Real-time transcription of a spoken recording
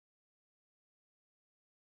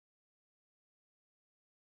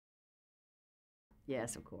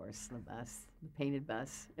Yes, of course, the bus, the painted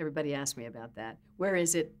bus. Everybody asked me about that. Where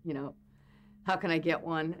is it? You know, how can I get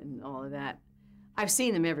one and all of that. I've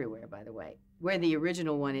seen them everywhere, by the way. Where the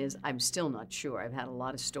original one is, I'm still not sure. I've had a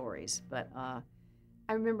lot of stories, but I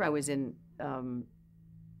remember I was in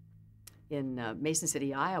Mason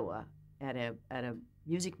City, Iowa, at a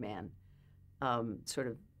Music Man sort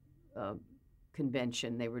of uh,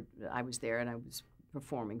 convention. I was there and I was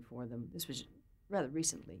performing for them. This was rather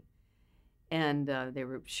recently, and they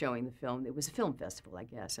were showing the film. It was a film festival, I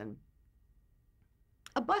guess, and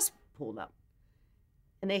a bus pulled up,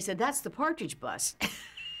 and they said, "That's the Partridge bus."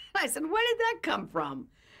 I said, "Where did that come from?"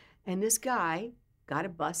 And this guy got a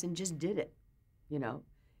bus and just did it, you know,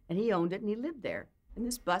 and he owned it and he lived there. And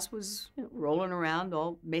this bus was, you know, rolling around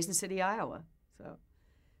all Mason City, Iowa.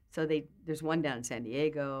 So there's one down in San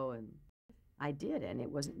Diego, and I did, and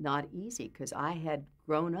it was not easy because I had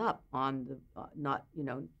grown up on the not, you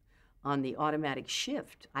know, on the automatic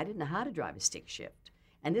shift. I didn't know how to drive a stick shift,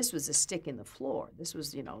 and this was a stick in the floor. This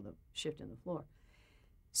was, you know, the shift in the floor.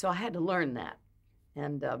 So I had to learn that,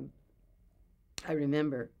 and I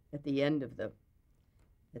remember at the end of the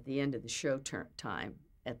show time,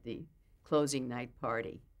 at the closing night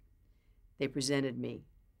party, they presented me,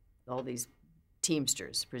 all these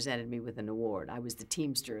Teamsters presented me with an award. I was the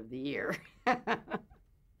Teamster of the Year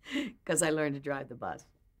because I learned to drive the bus.